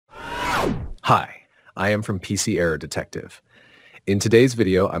Hi, I am from PC Error Detective. In today's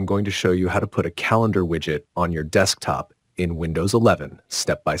video, I'm going to show you how to put a calendar widget on your desktop in Windows 11,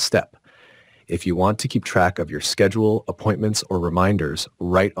 step by step. If you want to keep track of your schedule, appointments, or reminders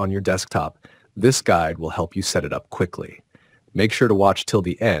right on your desktop, this guide will help you set it up quickly. Make sure to watch till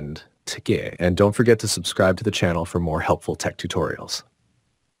the end, and don't forget to subscribe to the channel for more helpful tech tutorials.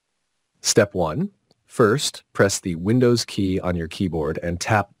 Step 1. First, press the Windows key on your keyboard and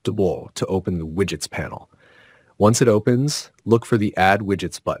tap Double to open the Widgets panel. Once it opens, look for the Add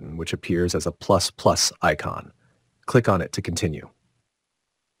Widgets button, which appears as a ++ icon. Click on it to continue.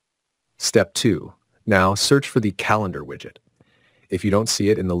 Step 2. Now search for the Calendar widget. If you don't see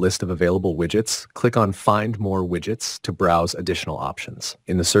it in the list of available widgets, click on Find More Widgets to browse additional options.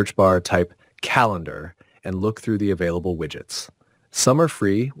 In the search bar, type Calendar and look through the available widgets. Some are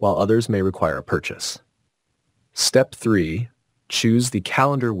free, while others may require a purchase. Step 3. Choose the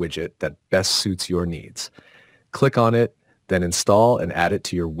calendar widget that best suits your needs. Click on it, then install and add it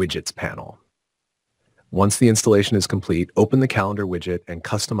to your Widgets panel. Once the installation is complete, open the calendar widget and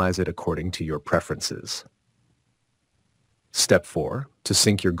customize it according to your preferences. Step 4. To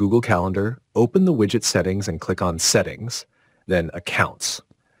sync your Google Calendar, open the widget settings and click on Settings, then Accounts.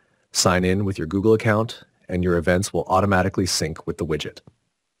 Sign in with your Google account, and your events will automatically sync with the widget.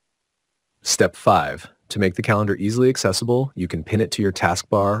 Step 5. To make the calendar easily accessible, you can pin it to your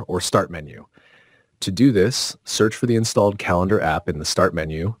taskbar or Start menu. To do this, search for the installed calendar app in the Start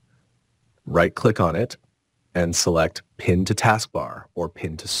menu, right-click on it, and select Pin to Taskbar or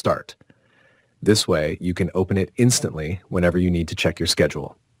Pin to Start. This way, you can open it instantly whenever you need to check your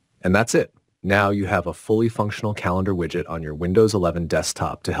schedule. And that's it. Now you have a fully functional calendar widget on your Windows 11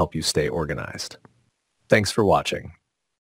 desktop to help you stay organized. Thanks for watching.